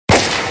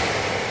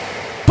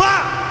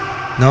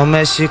Não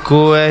mexe com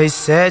o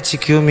R7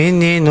 que o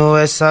menino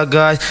é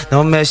sagaz.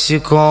 Não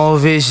mexe com o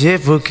VG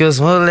porque os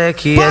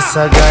moleque é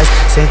sagaz.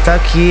 Senta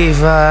aqui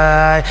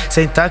vai,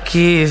 senta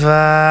aqui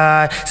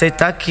vai,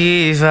 senta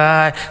aqui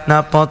vai,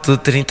 na ponto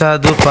 30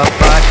 do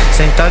papai.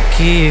 Senta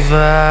aqui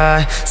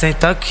vai,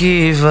 senta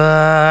aqui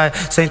vai,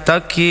 senta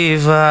aqui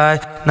vai,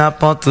 na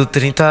ponto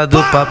 30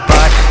 do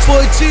papai.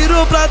 Foi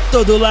tiro pra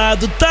todo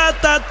lado, tá,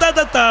 tá, tá,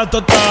 tá, tá,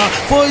 tá, tá.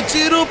 Foi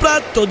tiro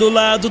pra todo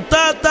lado,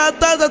 tá, tá,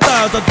 tá, tá,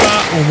 tá, tá,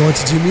 tá. Um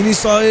monte de mini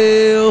só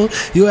eu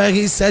e o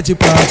R7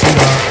 pra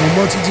tirar. Um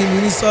monte de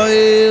mini só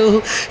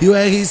eu e o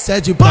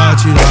R7 pra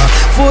tirar.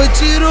 Foi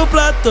tiro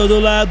pra todo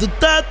lado,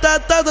 tá, tá,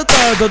 tá, tá,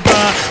 tá, tá,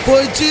 tá.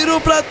 Foi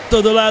tiro pra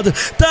todo lado,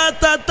 tá,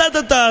 tá, tá,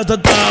 tá, tá, tá,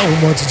 tá.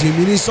 Um monte de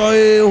mini só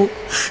eu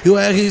e o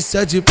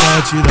R7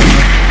 pra tirar.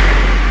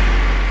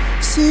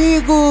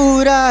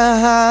 Segura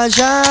a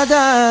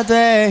rajada do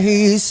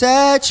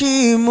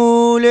R7,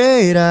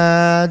 mulherada.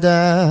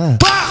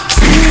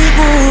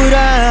 Segura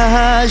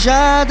a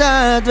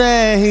rajada do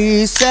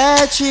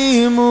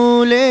R7,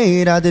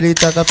 mulherada. Ele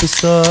tá com a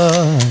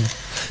pistola,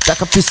 tá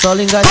com a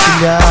pistola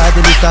engatilhada.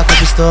 Ele tá com a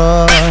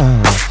pistola,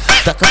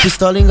 tá com a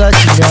pistola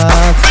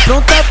engatilhada.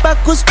 Pronta pra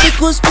cuspir,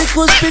 cuspir,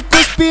 cuspir,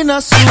 cuspir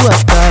na sua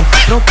cara.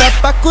 Pronta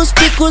pra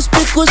cuspir,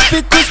 cuspir,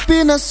 cuspir,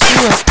 cuspir na sua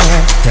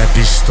cara. Se é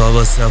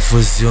pistola, se é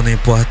fuzil, não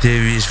importa,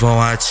 eles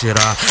vão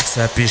atirar.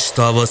 Se é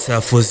pistola, se é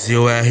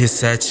fuzil,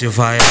 R7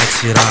 vai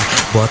atirar.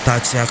 Bota a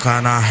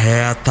tcheca na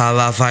reta,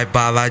 lá vai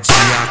baladinha.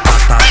 Tá,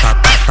 tá, tá,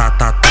 tá, tá,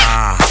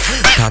 tá,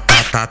 tá,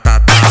 tá, tá, tá,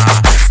 tá.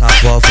 Essa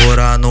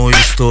pólvora não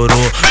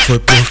estourou, foi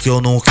porque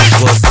eu não quis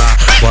gozar.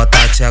 Bota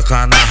a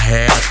tcheca na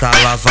reta,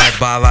 lá vai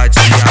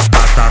baladinha. Tá,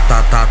 tá,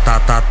 tá, tá, tá,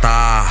 tá,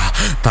 tá,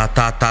 tá,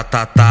 tá, tá,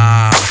 tá,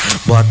 tá.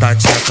 Bota a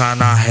tcheca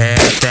na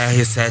reta,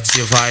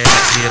 R7 vai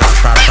atirar.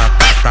 Tá, tá,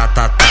 tá, tá,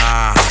 tá,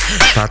 tá,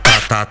 tá, tá,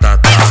 tá, tá,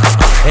 tá.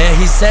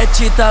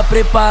 R7 tá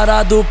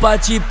preparado pra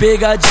te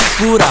pegar de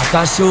fura.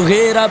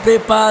 Cachorreira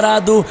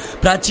preparado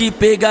pra te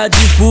pegar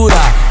de fura.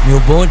 Meu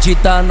bonde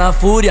tá na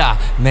fúria,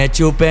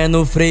 mete o pé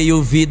no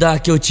freio, vida,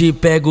 que eu te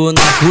pego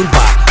na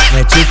curva.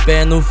 Mete o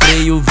pé no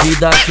freio,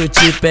 vida, que eu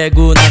te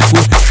pego na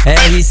curva.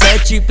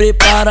 R7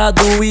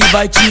 preparado e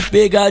vai te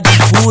pegar de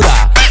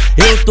fura.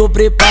 Eu tô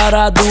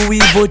preparado e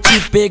vou te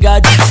pegar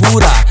de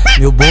fura.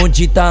 Meu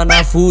bonde tá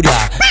na fúria,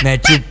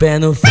 mete o pé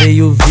no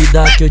freio,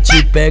 vida, que eu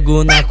te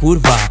pego na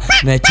curva.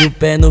 Mete o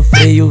pé no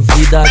freio,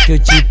 vida, que eu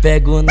te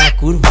pego na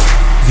curva.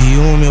 Vi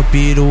o meu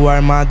piru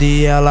armado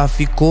e ela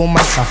ficou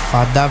mais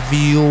safada.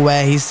 Vi o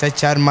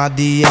R7 armado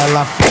e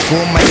ela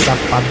ficou mais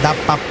safada.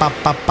 Pá, pá,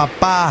 pá, pá,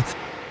 pá.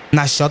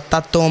 Na chota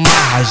toma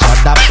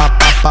rajada, pá,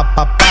 pá, pá,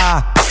 pá,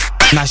 pá.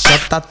 Na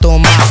chota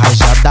toma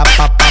rajada,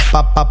 pá, pá,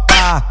 pá, pá,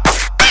 pá.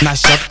 Na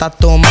chota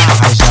toma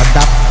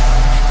rajada.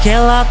 Que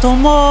ela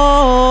tomou,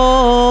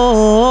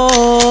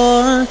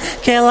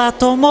 que ela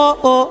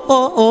tomou.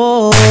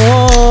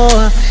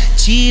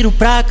 Tiro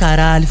pra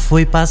caralho,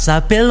 foi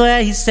passar pelo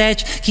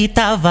R7 que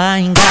tava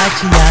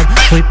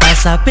engatilhado. Foi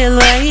passar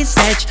pelo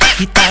R7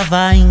 que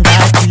tava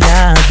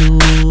engatilhado.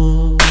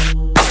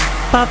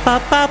 Pá, pá,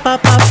 pá, pá,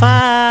 pá,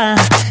 pá.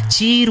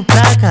 Tiro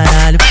pra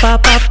caralho, pá,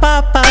 pá,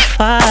 pá, pá,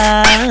 pá.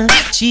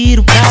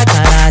 Tiro pra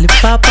caralho,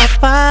 pá, pá,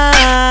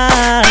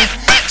 pá.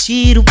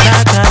 Tiro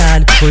pra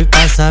caralho, foi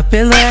passar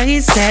pelo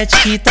R7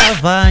 que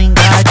tava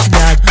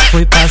engatilhado.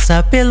 Foi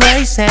passar pelo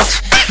R7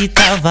 que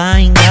tava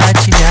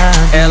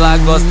engatilhado. Ela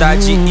gosta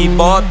de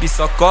ibope,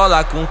 só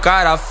cola com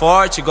cara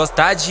forte.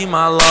 Gosta de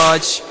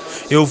malote,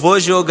 eu vou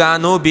jogar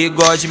no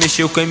bigode.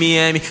 Mexeu com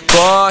MM,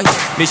 corre.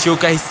 Mexeu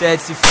com R7,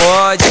 se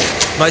fode.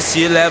 Nós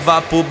te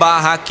leva pro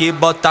barraque e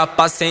bota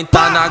pra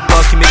sentar na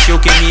Glock. Mexeu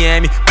com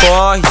MM,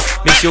 corre.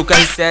 Mexeu com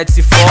R7,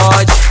 se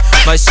fode.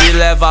 Nós te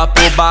leva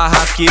pro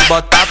barraque e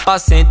bota pra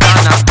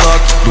sentar na Glock.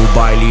 No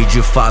baile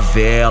de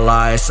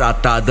favela, essa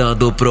tá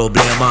dando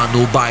problema.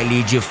 No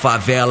baile de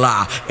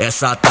favela,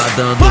 essa tá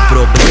dando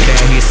problema.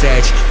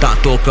 R7 tá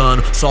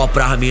tocando só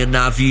pra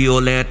mina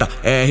violenta.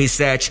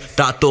 R7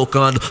 tá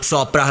tocando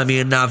só pra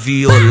mina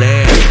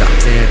violenta.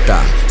 Senta,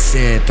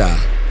 senta,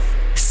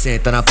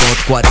 senta na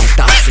ponto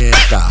 40.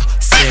 Senta,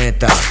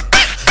 senta,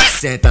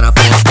 senta na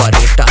ponto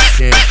 40.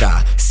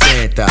 Senta,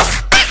 senta,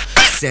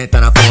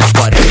 senta na ponto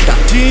 40.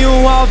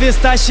 Dinho Alves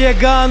tá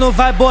chegando,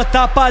 vai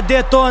botar pra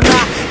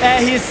detonar.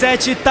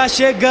 R7 tá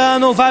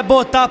chegando, vai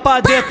botar pra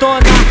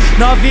detonar.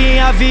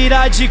 Novinha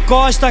vira de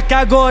costa que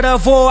agora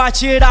vou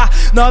atirar.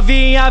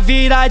 Novinha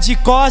vira de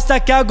costa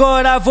que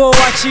agora vou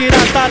atirar.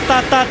 Tá,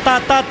 tá, tá, tá,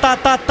 tá, tá,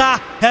 tá, tá.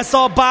 É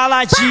só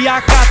bala de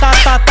AK. Tá,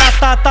 tá, tá, tá,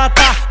 tá, tá,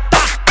 tá.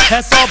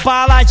 É só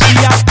bala de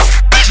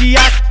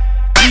AK.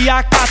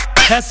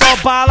 É só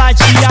bala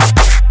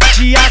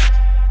de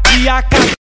AK.